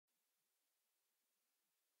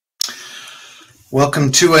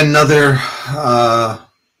Welcome to another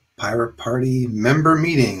Pirate Party member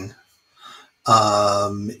meeting.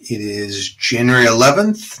 It is January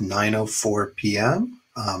 11th, 9:04 p.m.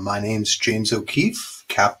 My name's James O'Keefe,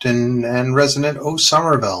 Captain and Resident O.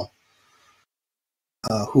 Somerville.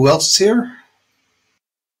 Who else is here?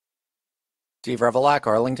 Steve Revelak,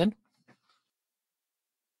 Arlington.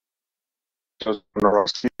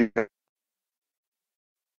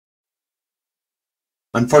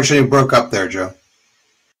 Unfortunately, broke up there, Joe.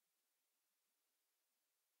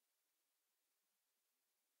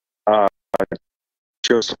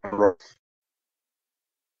 Joseph.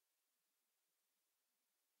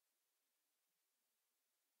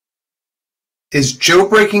 Is Joe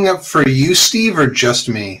breaking up for you, Steve, or just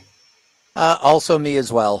me? Also me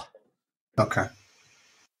as well. Okay.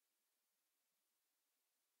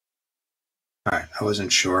 All right, I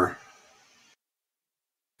wasn't sure.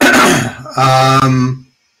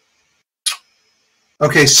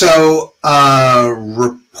 Okay, so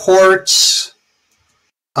reports.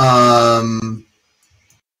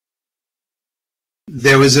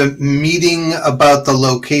 There was a meeting about the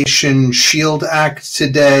Location Shield Act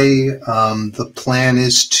today. The plan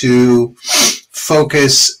is to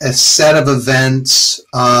focus a set of events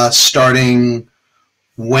starting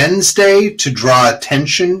Wednesday to draw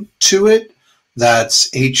attention to it. That's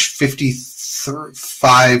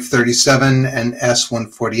H5537 and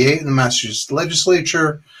S148 in the Massachusetts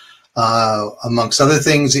legislature. Amongst other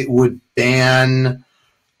things, it would ban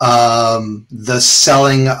the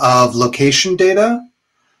selling of location data.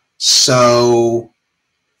 So,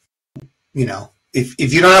 you know,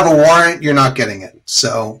 if you don't have a warrant, you're not getting it.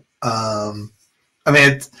 So, I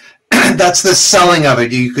mean, that's the selling of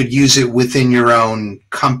it. You could use it within your own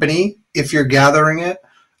company if you're gathering it,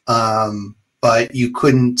 but you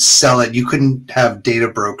couldn't sell it. You couldn't have data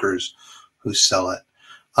brokers who sell it.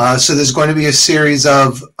 So there's going to be a series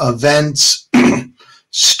of events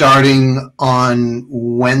starting on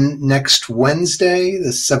next Wednesday, the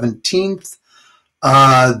 17th.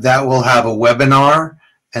 That will have a webinar,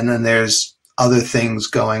 and then there's other things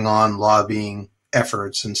going on, lobbying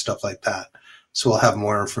efforts and stuff like that. So we'll have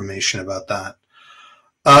more information about that.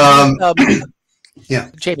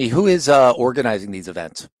 Yeah. Jamie, who is organizing these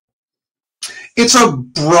events? It's a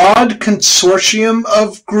broad consortium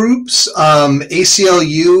of groups.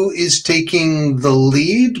 ACLU is taking the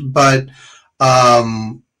lead, but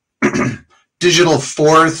Digital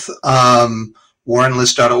Fourth,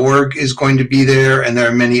 warrantlist.org is going to be there, and there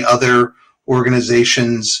are many other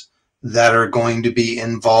organizations that are going to be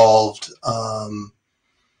involved,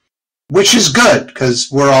 which is good because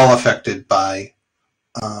we're all affected by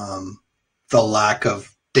the lack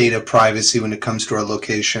of data privacy when it comes to our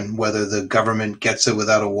location, whether the government gets it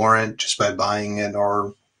without a warrant just by buying it,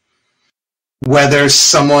 or whether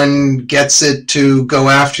someone gets it to go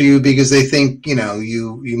after you because they think, you know,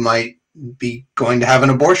 you might be going to have an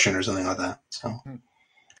abortion or something like that.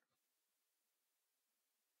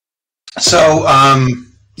 So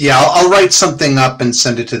yeah, I'll write something up and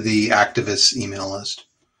send it to the activists email list.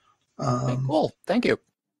 Cool. Thank you.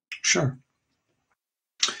 Sure.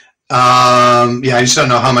 Yeah, I just don't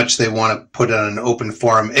know how much they want to put on an open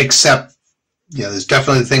forum, except, you know, there's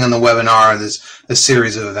definitely the thing on the webinar, there's a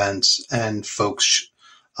series of events, and folks,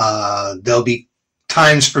 there'll be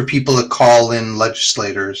times for people to call in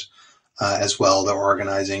legislators as well. They're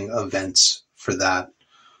organizing events for that.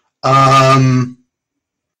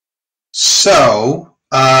 So,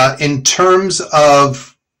 in terms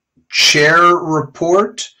of chair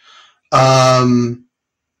report,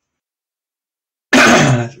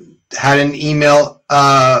 had an email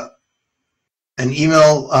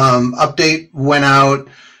update went out.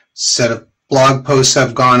 Set of blog posts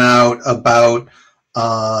have gone out about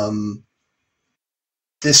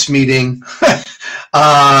this meeting.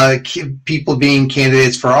 People being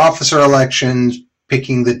candidates for officer elections,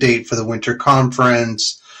 picking the date for the winter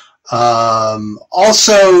conference.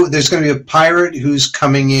 Also, there's going to be a pirate who's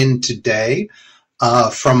coming in today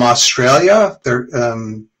from Australia.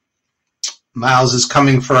 Miles is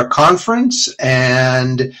coming for a conference,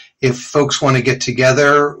 and if folks want to get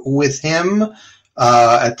together with him,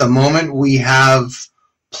 at the moment we have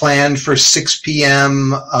planned for 6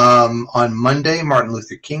 p.m. On Monday, Martin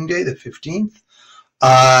Luther King Day, the 15th,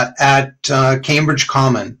 at Cambridge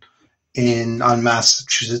Common on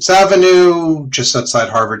Massachusetts Avenue, just outside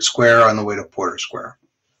Harvard Square on the way to Porter Square.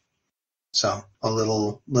 So a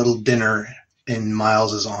little dinner in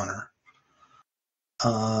Miles's honor.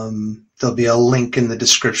 There'll be a link in the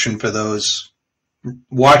description for those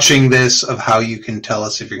watching this of how you can tell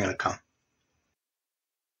us if you're going to come.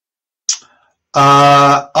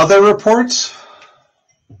 Other reports?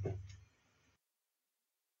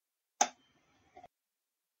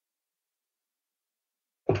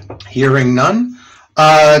 Hearing none.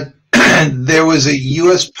 There was a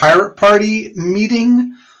U.S. Pirate Party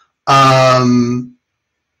meeting. And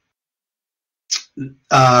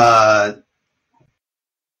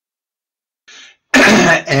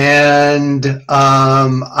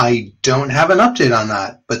I don't have an update on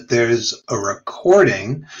that, but there's a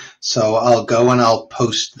recording, so I'll go and I'll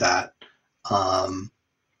post that, and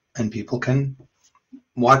people can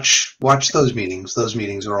watch those meetings. Those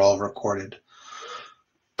meetings are all recorded.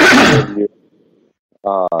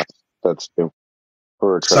 That's due.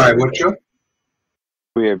 Sorry, what, Joe?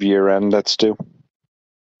 We have year-end that's due.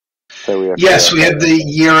 Yes, we have the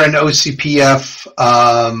year-end OCPF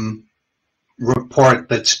report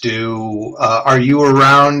that's due. Are you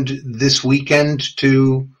around this weekend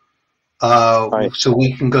to so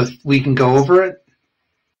we can go over it?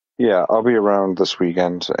 Yeah, I'll be around this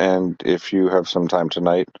weekend, and if you have some time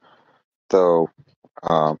tonight, though,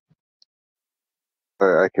 I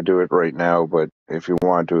could do it right now, but if you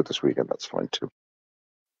want to do it this weekend, that's fine too.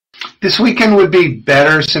 This weekend would be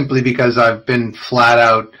better simply because I've been flat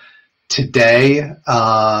out today,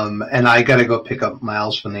 and I got to go pick up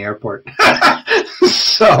Miles from the airport.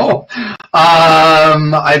 So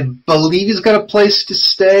I believe he's got a place to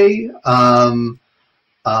stay. But,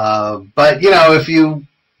 you know, if you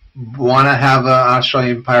want to have an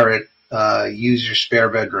Australian pirate use your spare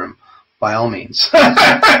bedroom, by all means.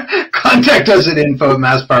 Contact us at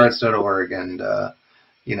info@masspirates.org, and,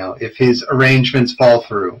 you know, if his arrangements fall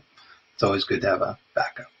through, it's always good to have a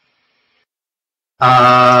backup.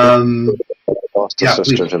 Lost a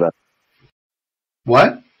sister to that.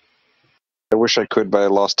 What? I wish I could, but I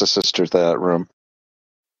lost a sister to that room.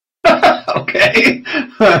 Okay.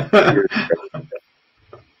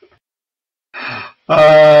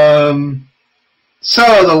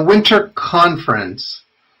 So the winter conference.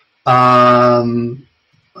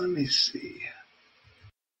 Let me see.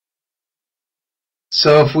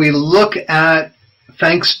 So if we look at,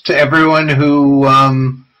 thanks to everyone who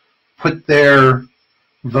put their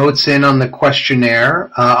votes in on the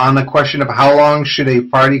questionnaire, on the question of how long should a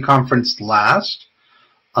party conference last,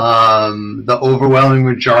 the overwhelming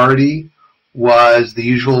majority was the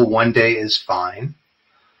usual 1 day is fine.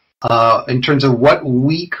 In terms of what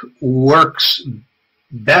week works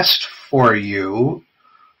best for you,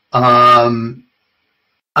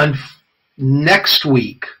 next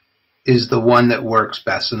week is the one that works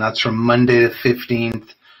best, and that's from Monday the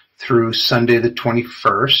 15th through Sunday the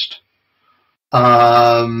 21st.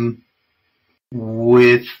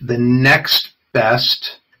 With the next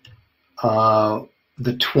best, the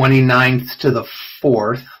 29th to the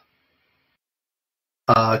 4th,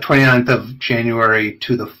 29th of January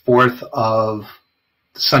to the 4th of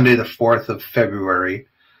Sunday, the 4th of February.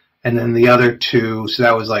 And then the other two, so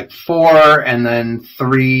that was like 4 and then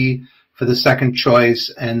 3 for the second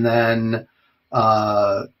choice. And then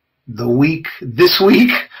this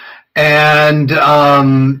week and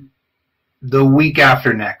the week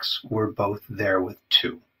after next, we're both there with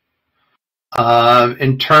 2.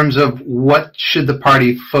 In terms of what should the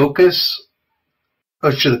party focus,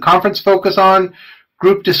 or should the conference focus on,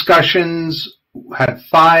 group discussions had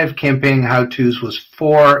 5, campaigning how-tos was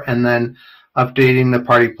 4, and then updating the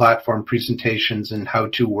party platform, presentations, and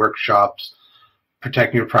how-to workshops,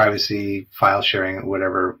 protecting your privacy, file sharing,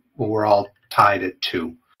 whatever, we're all tied at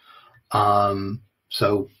 2.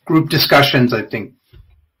 So group discussions, I think,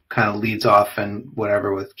 kind of leads off and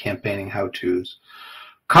whatever with campaigning how-tos.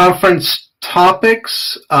 Conference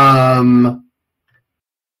topics, the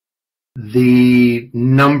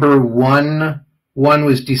number one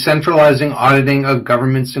was decentralizing auditing of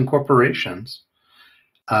governments and corporations,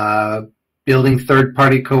 building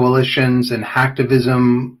third-party coalitions and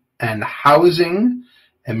hacktivism and housing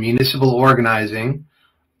and municipal organizing,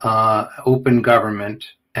 open government,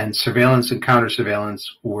 and surveillance and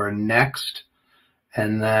counter-surveillance were next.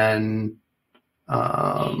 And then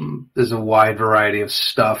there's a wide variety of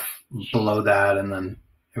stuff below that, and then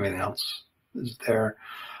everything else is there.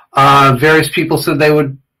 Various people said they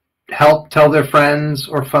would help tell their friends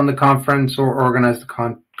or fund the conference or organize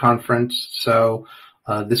the conference. So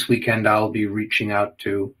this weekend I'll be reaching out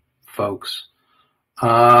to folks.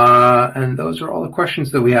 And those are all the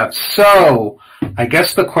questions that we have. So I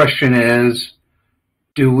guess the question is,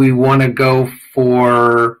 do we want to go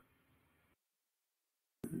for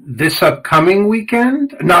this upcoming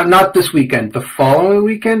weekend? Not this weekend, the following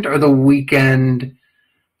weekend, or the weekend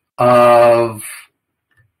of,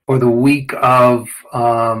 or the week of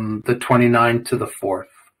the 29th to the 4th?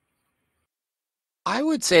 I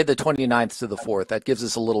would say the 29th to the 4th. That gives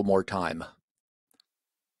us a little more time.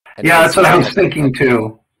 And yeah, that's what I was thinking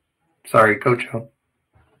too. Sorry, Coach Joe.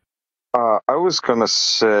 I was gonna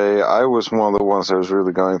say I was one of the ones that was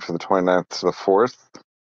really going for the 29th to the 4th,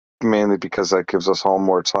 mainly because that gives us all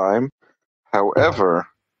more time. However,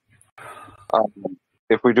 um,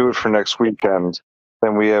 if we do it for next weekend,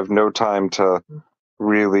 then we have no time to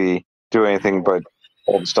really do anything but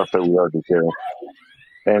all the stuff that we already do.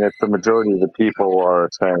 And if the majority of the people are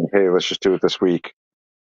saying, "Hey, let's just do it this week,"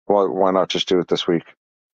 well, why not just do it this week?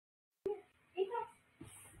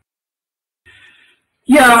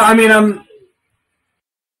 Yeah, I mean,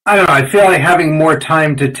 I don't know. I feel like having more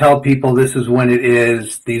time to tell people this is when it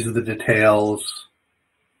is, these are the details.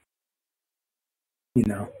 You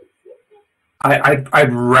know,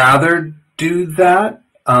 I'd rather do that.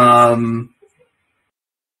 Let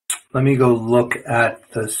me go look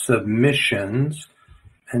at the submissions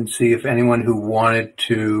and see if anyone who wanted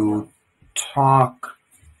to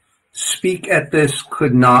speak at this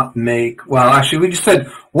could not make. Well, actually, we just said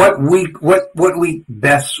what week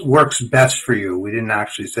best works best for you. We didn't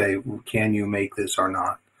actually say can you make this or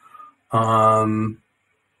not.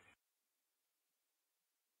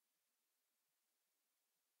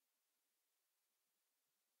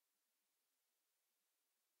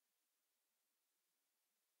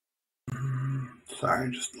 Sorry,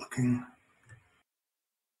 just looking.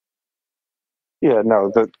 Yeah,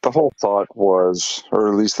 no, the whole thought was, or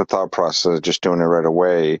at least the thought process of just doing it right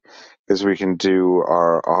away, is we can do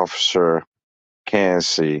our officer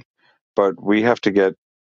candidacy, but we have to get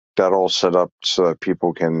that all set up so that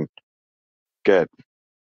people can get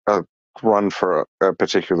a run for a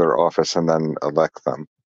particular office and then elect them.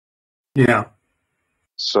 Yeah.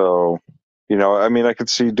 So, I mean, I could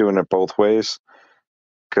see doing it both ways,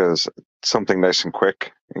 because something nice and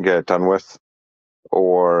quick and get it done with,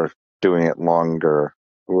 or doing it longer,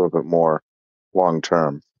 a little bit more long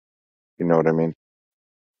term. You know what I mean?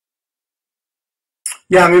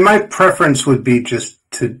 Yeah, I mean, my preference would be just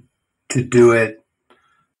to do it,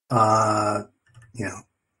 uh, you know,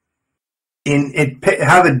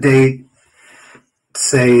 have a date,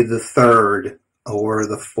 say the 3rd or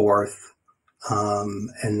the 4th,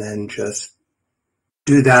 and then just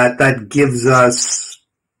do that. That gives us,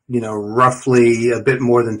 roughly a bit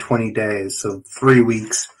more than 20 days, so 3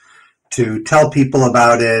 weeks to tell people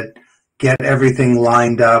about it, get everything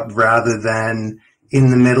lined up rather than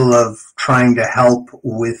in the middle of trying to help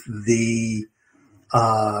with the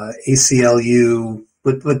ACLU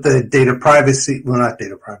with the data privacy. Well, not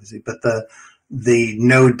data privacy, but the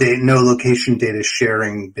no location data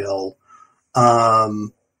sharing bill.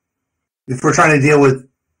 If we're trying to deal with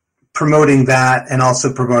promoting that and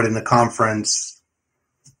also promoting the conference,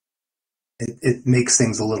 it makes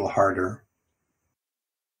things a little harder.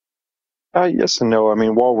 Yes and no. I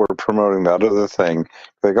mean, while we're promoting that other thing,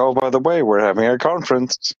 like, oh, by the way, we're having a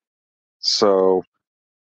conference. So,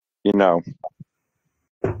 you know.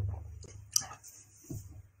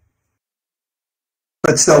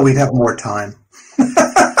 But still, we'd have more time.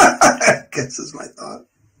 I guess is my thought.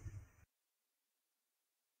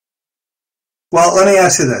 Well, let me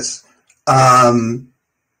ask you this.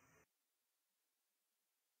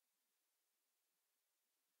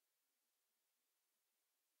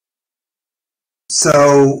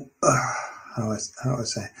 So, how do I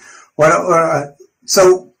say?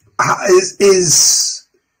 So,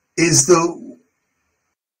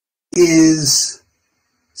 is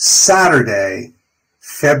Saturday,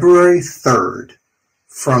 February 3rd,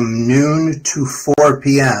 from noon to 4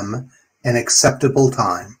 p.m. an acceptable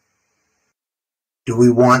time? Do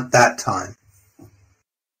we want that time?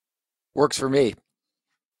 Works for me.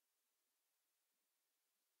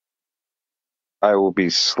 I will be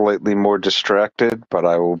slightly more distracted, but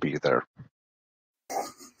I will be there.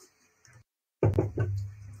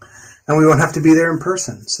 And we won't have to be there in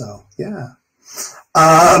person, so yeah.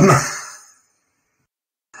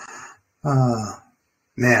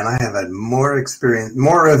 Man, I have had more experience,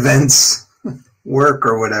 more events, work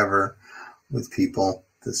or whatever with people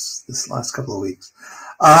this last couple of weeks.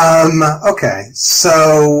 Okay,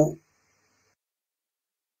 so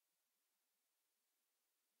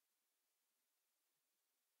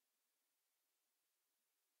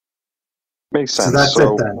Makes sense. so that's it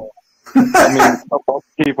then. I mean, a lot of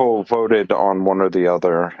people voted on one or the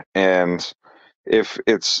other, and if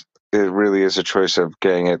it really is a choice of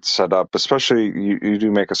getting it set up, especially you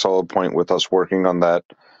do make a solid point with us working on that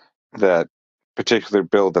particular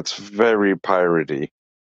bill that's very piratey,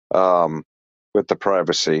 with the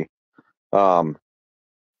privacy. And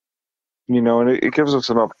it gives us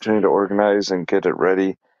an opportunity to organize and get it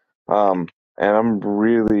ready. And I'm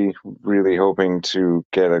really, really hoping to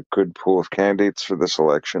get a good pool of candidates for this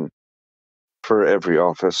election for every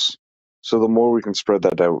office. So the more we can spread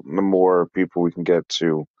that out, the more people we can get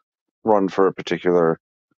to run for a particular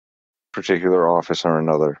office or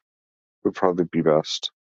another would probably be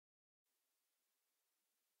best.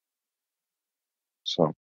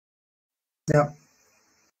 So Yeah.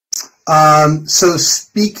 So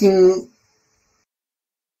speaking.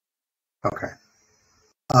 Okay.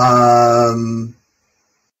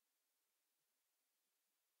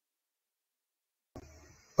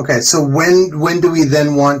 Okay. So when do we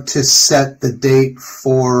then want to set the date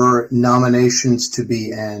for nominations to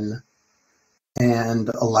be in and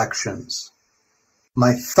elections?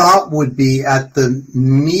 My thought would be at the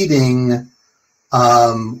meeting,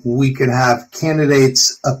 we could have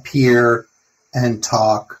candidates appear and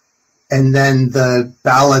talk, and then the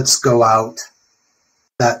ballots go out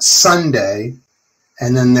that Sunday,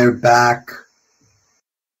 and then they're back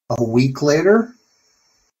a week later.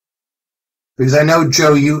 Because I know,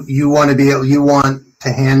 Joe, you want to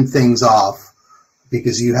hand things off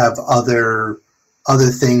because you have other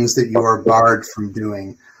things that you are barred from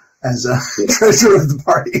doing as a treasurer of the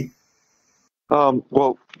party.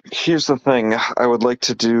 well, here's the thing. I would like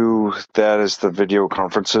to do that as the video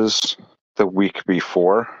conferences the week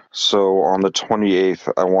before. So on the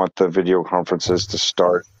 28th, I want the video conferences to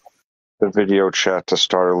start, the video chat to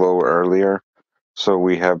start a little earlier, so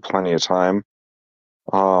we have plenty of time.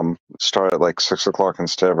 Start at like 6 o'clock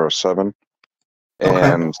instead of 7, and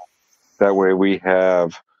Okay. that way we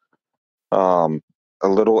have a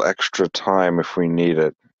little extra time if we need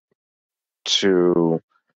it to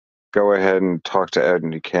go ahead and talk to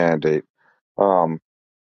any candidate. I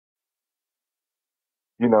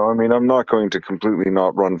mean, I'm not going to completely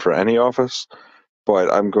not run for any office,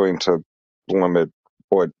 but I'm going to limit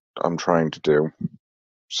what I'm trying to do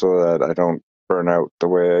so that I don't burn out the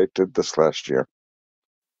way I did this last year.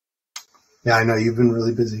 Yeah, I know you've been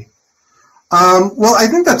really busy. Well, I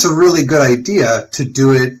think that's a really good idea to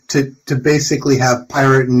do it, to basically have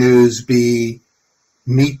Pirate News meet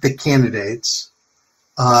the candidates.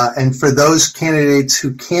 And for those candidates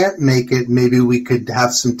who can't make it, maybe we could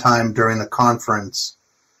have some time during the conference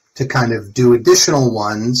to kind of do additional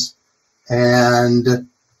ones. And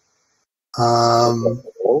I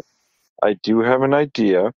do have an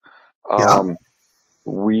idea. yeah.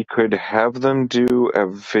 We could have them do a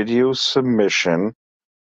video submission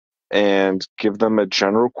and give them a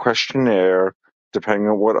general questionnaire, depending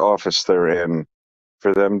on what office they're in,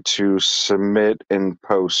 for them to submit and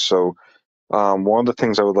post. So one of the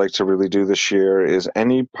things I would like to really do this year is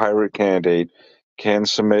any pirate candidate can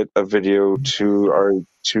submit a video to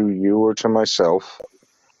you or to myself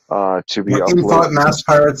to be Info at uploaded.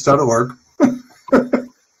 masspirates.org.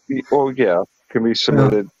 Oh yeah, can be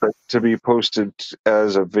submitted, but to be posted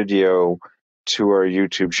as a video to our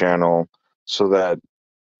YouTube channel, so that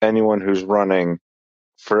anyone who's running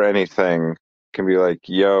for anything can be like,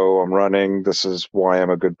 yo, I'm running, this is why I'm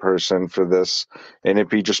a good person for this, and it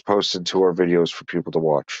be just posted to our videos for people to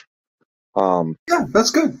watch. Yeah,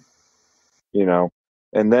 that's good.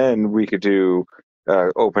 And then we could do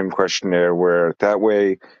open questionnaire, where that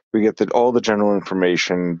way we get all the general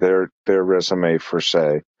information, their resume for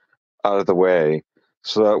say, out of the way,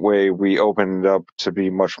 so that way we open it up to be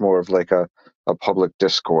much more of like a public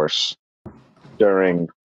discourse during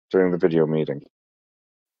the video meeting.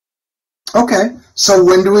 Okay, so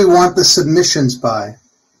when do we want the submissions by?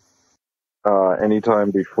 Anytime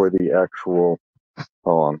before the actual.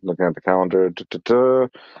 Hold on, looking at the calendar.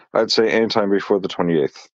 I'd say anytime before the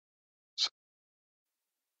 28th.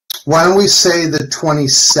 Why don't we say the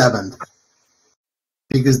 27th?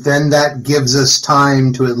 Because then that gives us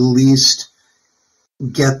time to at least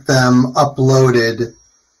get them uploaded,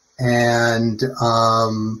 and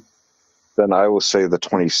then I will say the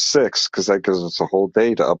 26th, because that gives us a whole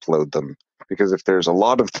day to upload them. Because if there's a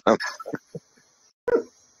lot of them,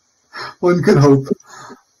 one could hope.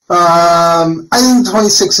 I think the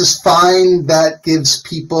 26th is fine. That gives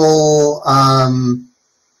people,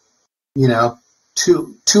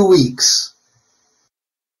 2 weeks.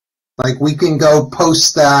 Like, we can go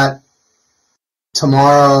post that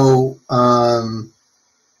tomorrow, and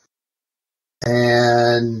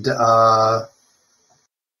to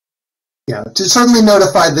certainly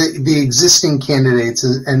notify the existing candidates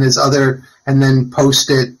and and then post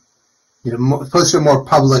it, post it more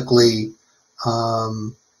publicly,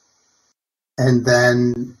 and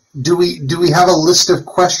then do we have a list of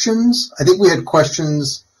questions? I think we have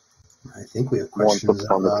questions. Once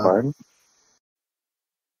upon a time.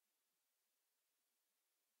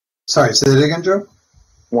 Sorry, say that again, Joe.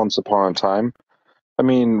 Once upon a time. I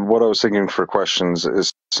mean, what I was thinking for questions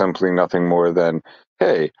is simply nothing more than,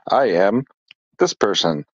 hey, I am this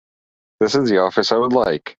person. This is the office I would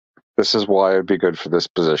like. This is why I'd be good for this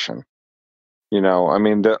position. I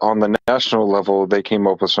mean, on the national level, they came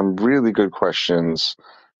up with some really good questions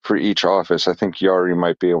for each office. I think Yari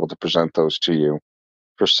might be able to present those to you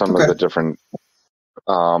for some of Okay. the different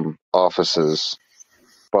offices,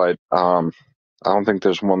 but I don't think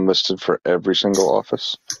there's one listed for every single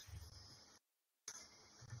office.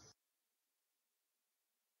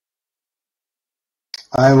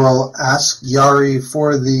 I will ask Yari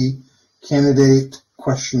for the candidate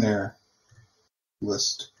questionnaire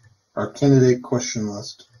list, or candidate question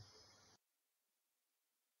list.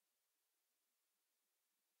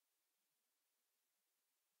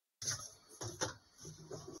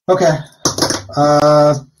 Okay.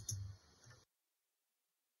 All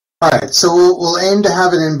right. So we'll aim to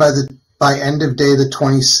have it in by end of day the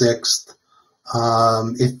 26th.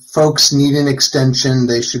 If folks need an extension,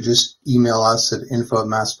 they should just email us at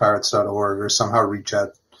info@masspirates.org or somehow reach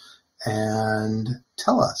out and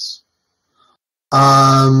tell us.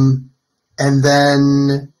 And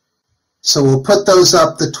then, so we'll put those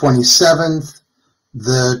up the 27th,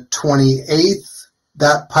 the 28th.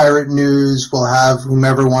 That Pirate News will have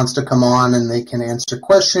whomever wants to come on and they can answer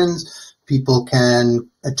questions. People can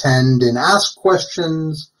attend and ask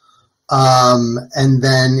questions. And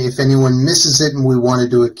then if anyone misses it and we want to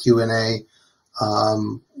do a Q&A,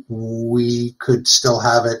 we could still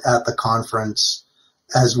have it at the conference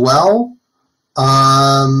as well.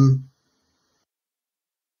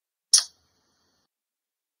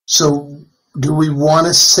 So do we want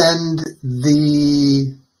to send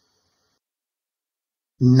the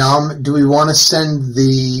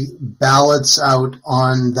ballots out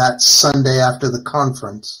on that Sunday after the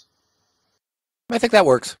conference? I think that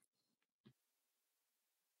works.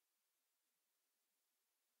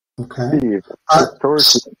 Okay. Steve,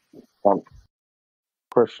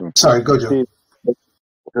 question. Sorry, go, Joe.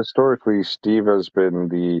 Historically, Steve has been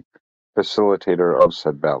the facilitator of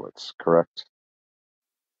said ballots, correct?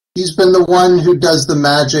 He's been the one who does the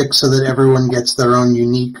magic so that everyone gets their own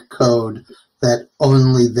unique code that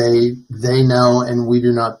only they know and we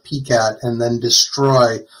do not peek at and then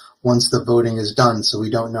destroy once the voting is done, so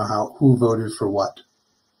we don't know who voted for what.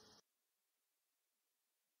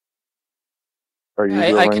 Are you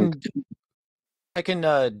I willing? can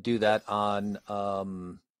do that on I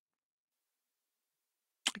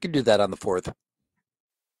can do that on the 4th.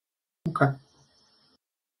 Okay.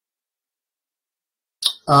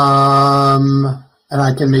 And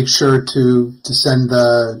I can make sure to send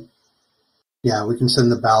we can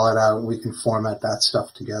send the ballot out and we can format that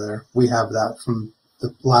stuff together. We have that from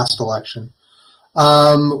the last election.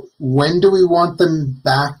 When do we want them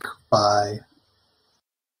back by?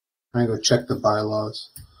 I'm going to go check the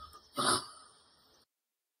bylaws.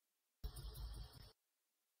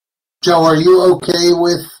 Joe, are you okay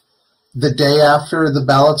with the day after the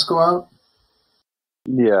ballots go out?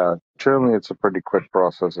 Yeah, generally it's a pretty quick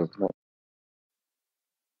process, isn't it?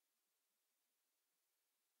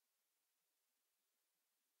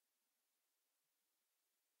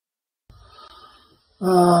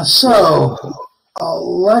 So,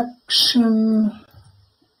 election.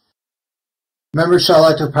 Members shall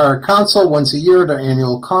elect a pirate council once a year at our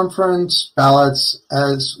annual conference. Ballots,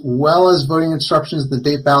 as well as voting instructions, the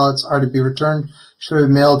date ballots are to be returned, should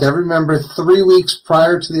be mailed to every member 3 weeks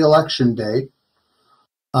prior to the election date.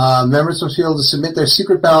 Members must be able to submit their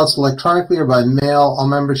secret ballots electronically or by mail. All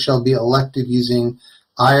members shall be elected using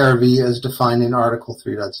IRV as defined in Article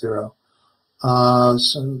 3.0.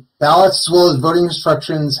 So ballots as well as voting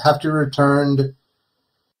instructions have to be returned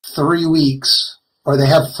 3 weeks, or they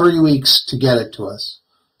have 3 weeks to get it to us.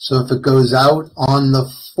 So if it goes out on the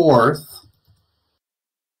 4th,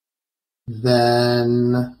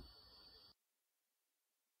 then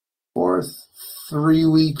 4th, 3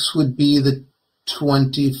 weeks would be the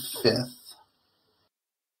 25th.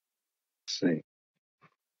 See.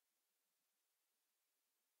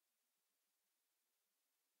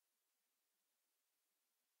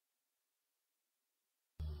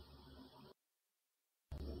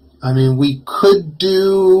 I mean, we could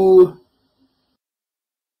do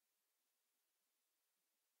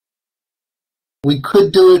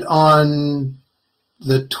it on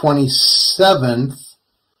the 27th.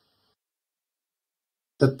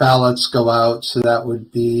 The ballots go out, so that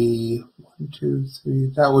would be 1, 2,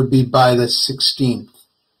 3. That would be by the 16th.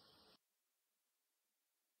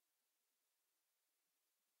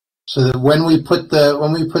 So that when we put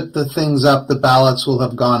the things up, the ballots will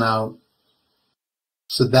have gone out.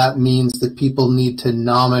 So that means that people need to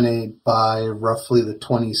nominate by roughly the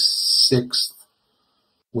 26th,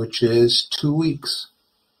 which is 2 weeks.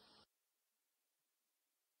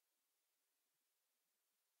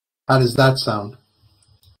 How does that sound?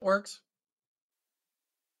 Works.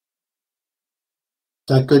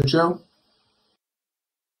 that good, Joe?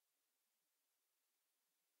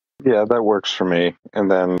 Yeah, that works for me.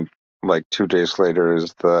 And then, like 2 days later,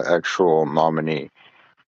 is the actual nominee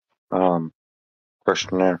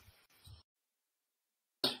questionnaire.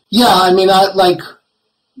 Yeah, I mean,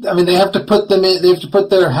 they have to put them in. They have to put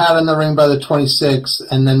their hat in the ring by the 26th,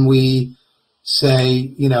 and then we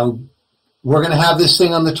say, we're going to have this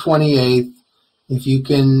thing on the 28th. If you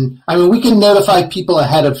can, we can notify people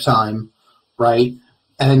ahead of time, right?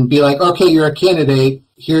 And be like, okay, you're a candidate.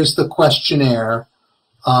 Here's the questionnaire.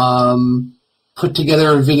 Put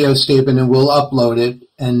together a video statement, and we'll upload it.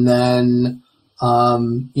 And then,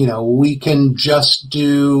 we can just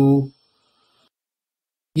do.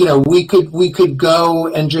 We could go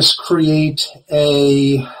and just create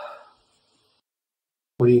a,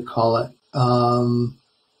 what do you call it? On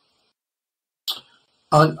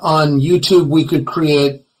YouTube, we could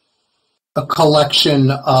create a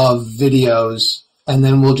collection of videos, and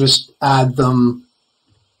then we'll just add them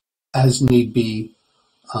as need be.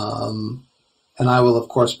 And I will, of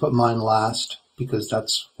course, put mine last, because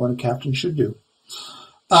that's what a captain should do.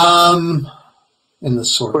 In the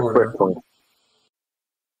sort order.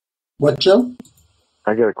 What, Joe?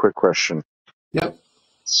 I got a quick question. Yep.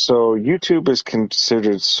 So YouTube is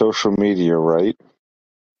considered social media, right?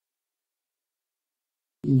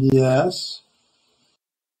 Yes.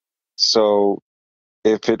 So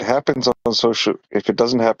if it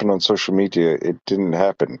doesn't happen on social media, it didn't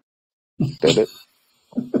happen, did it?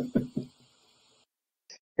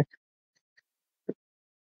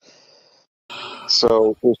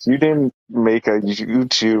 So if you didn't make a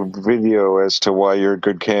YouTube video as to why you're a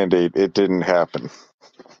good candidate, it didn't happen.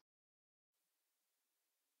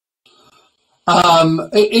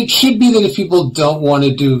 It should be that if people don't want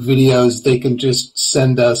to do videos, they can just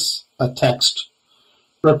send us a text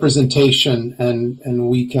representation, and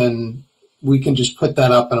we can just put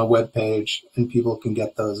that up on a web page, and people can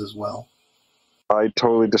get those as well. I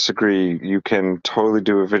totally disagree. You can totally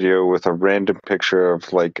do a video with a random picture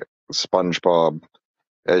of like SpongeBob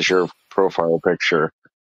as your profile picture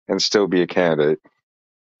and still be a candidate.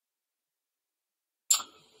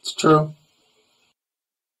 It's true.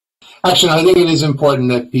 Actually, I think it is important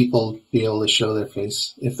that people be able to show their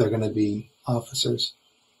face if they're going to be officers.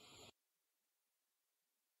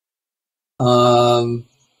 All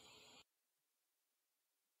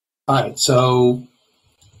right, so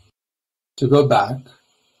to go back,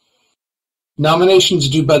 nominations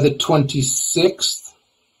due by the 26th,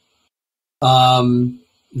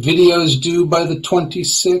 videos due by the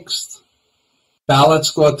 26th, ballots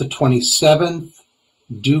go out the 27th,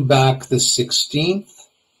 due back the 16th,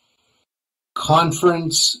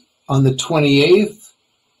 conference on the 28th,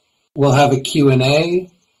 we'll have a Q&A,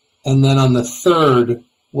 and then on the 3rd,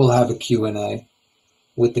 we'll have a Q&A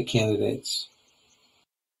with the candidates.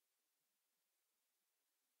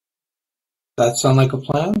 That sound like a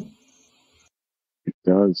plan? It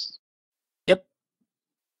does. Yep.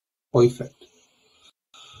 Perfect.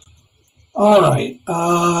 All right.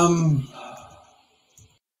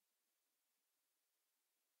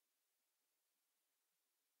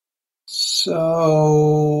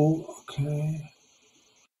 Okay.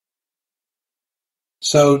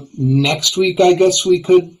 So next week, I guess we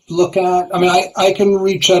could look at. I can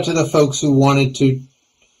reach out to the folks who wanted to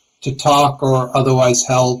talk or otherwise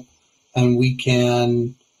help, and we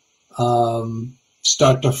can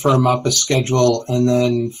start to firm up a schedule and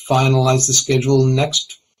then finalize the schedule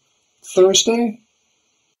next Thursday.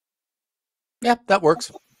 Yeah, that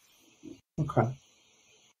works. Okay.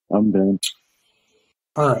 I'm done.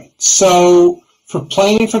 All right. So for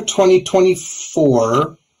planning for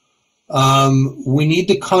 2024, we need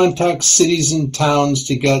to contact cities and towns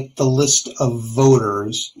to get the list of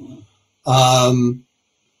voters.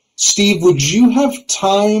 Steve, would you have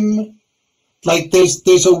time? Like,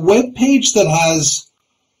 there's a web page that has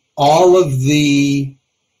all of the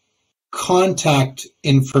contact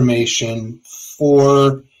information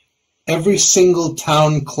for every single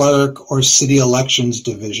town clerk or city elections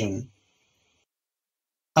division.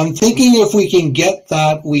 I'm thinking if we can get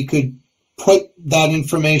that, we could put that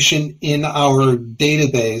information in our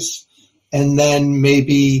database and then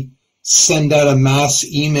maybe send out a mass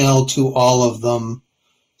email to all of them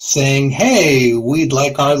saying, hey, we'd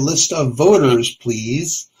like our list of voters,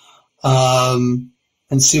 please, and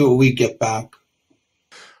see what we get back.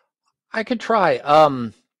 I could try. I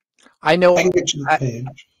know. I can get you the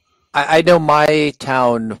page. I know my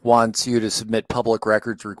town wants you to submit public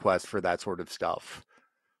records requests for that sort of stuff.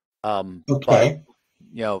 Okay.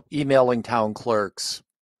 But, emailing town clerks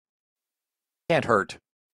can't hurt.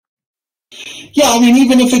 Yeah,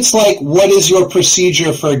 even if it's like, what is your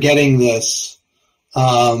procedure for getting this?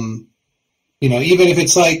 Even if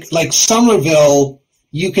it's like Somerville,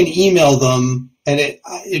 you can email them, and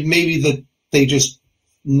it may be that they just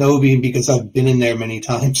know me because I've been in there many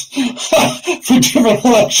times for different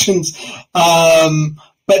elections.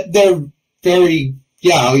 But they're very,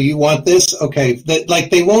 you want this? Okay.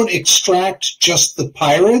 They won't extract just the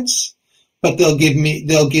pirates, but they'll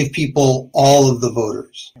give people all of the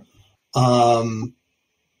voters. I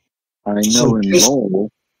know in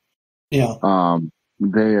Lowell,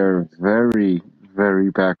 they are very, very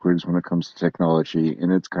backwards when it comes to technology,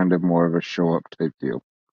 and it's kind of more of a show-up type deal.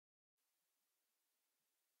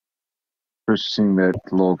 First seeing that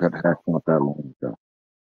Lowell got hacked not that long ago.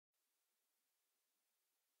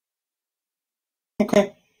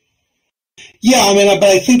 Okay. Yeah, but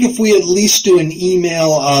I think if we at least do an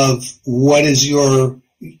email of what is your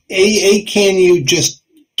can you just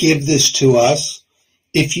give this to us?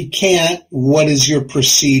 If you can't, what is your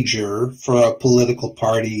procedure for a political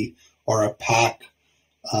party or a PAC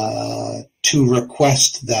to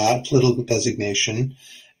request that political designation?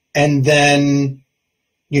 And then,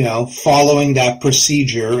 following that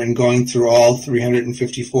procedure and going through all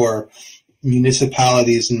 354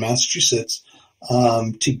 municipalities in Massachusetts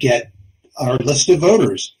to get our list of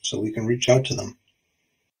voters so we can reach out to them.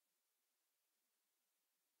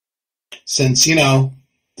 Since, the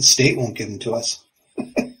state won't give them to us.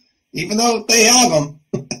 Even though they have them.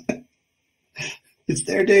 It's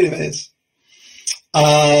their database.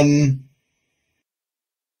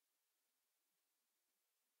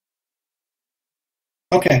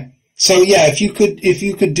 Okay. So if you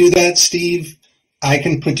could do that, Steve, I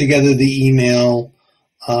can put together the email.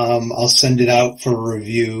 I'll send it out for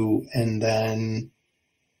review and then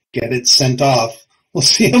get it sent off. We'll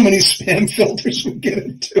see how many spam filters we get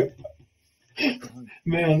into.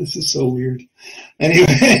 Man, this is so weird.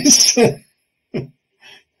 Anyways, yeah.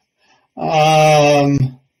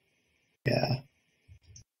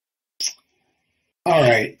 All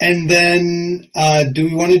right, and then do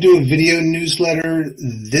we want to do a video newsletter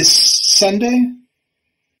this Sunday?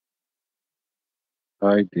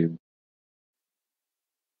 I do.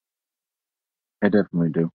 I definitely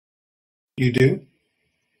do. You do?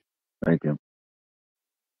 I do.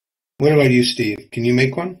 What about you, Steve? Can you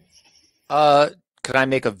make one? Could I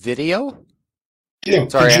make a video? Yeah.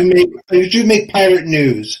 Sorry. Could you make pirate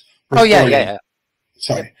news? Reporting? Oh, yeah.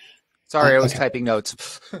 Sorry. Sorry, I was typing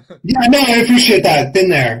notes. Yeah, no, I appreciate that. Been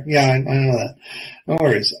there. Yeah, I know that. No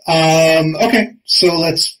worries. Okay, so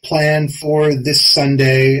let's plan for this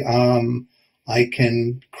Sunday. I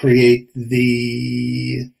can create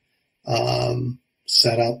the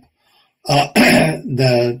setup.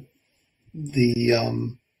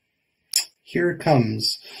 Here it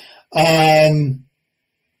comes.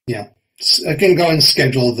 Yeah, I can go and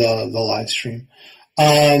schedule the live stream.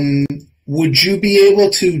 Would you be able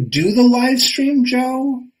to do the live stream,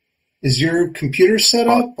 Joe? Is your computer set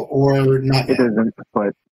up or not yet? It isn't,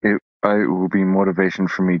 but it will be motivation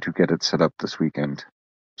for me to get it set up this weekend.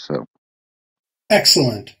 So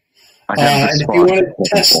excellent. And if you want to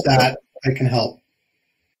test that, I can help.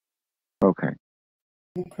 Okay.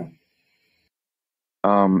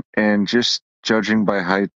 And just judging by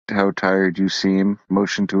how tired you seem,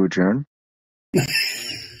 motion to adjourn.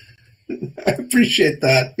 I appreciate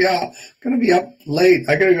that. Yeah, going to be up late.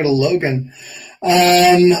 I got to go to Logan.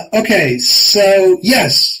 Okay, so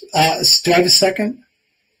yes. Do I have a second?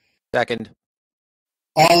 Second.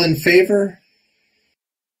 All in favor?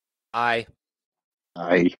 Aye.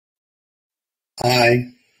 Aye.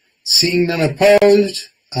 Aye. Seeing none opposed.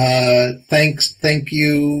 Thank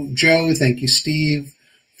you, Joe. Thank you, Steve,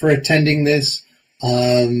 for attending this.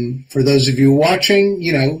 For those of you watching,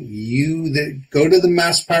 go to the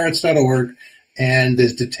masspirates.org and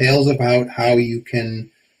there's details about how you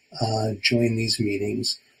can join these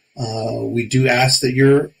meetings. We do ask that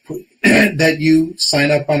that you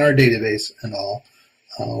sign up on our database and all.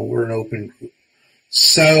 We're an open group.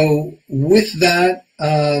 So with that,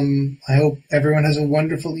 I hope everyone has a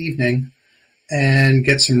wonderful evening and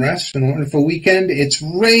get some rest and a wonderful weekend. It's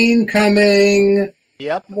rain coming.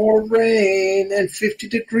 Yep. More rain and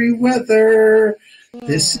 50-degree weather.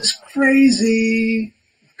 This is crazy.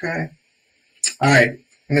 Okay. All right. I'm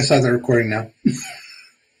going to start the recording now.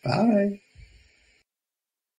 Bye.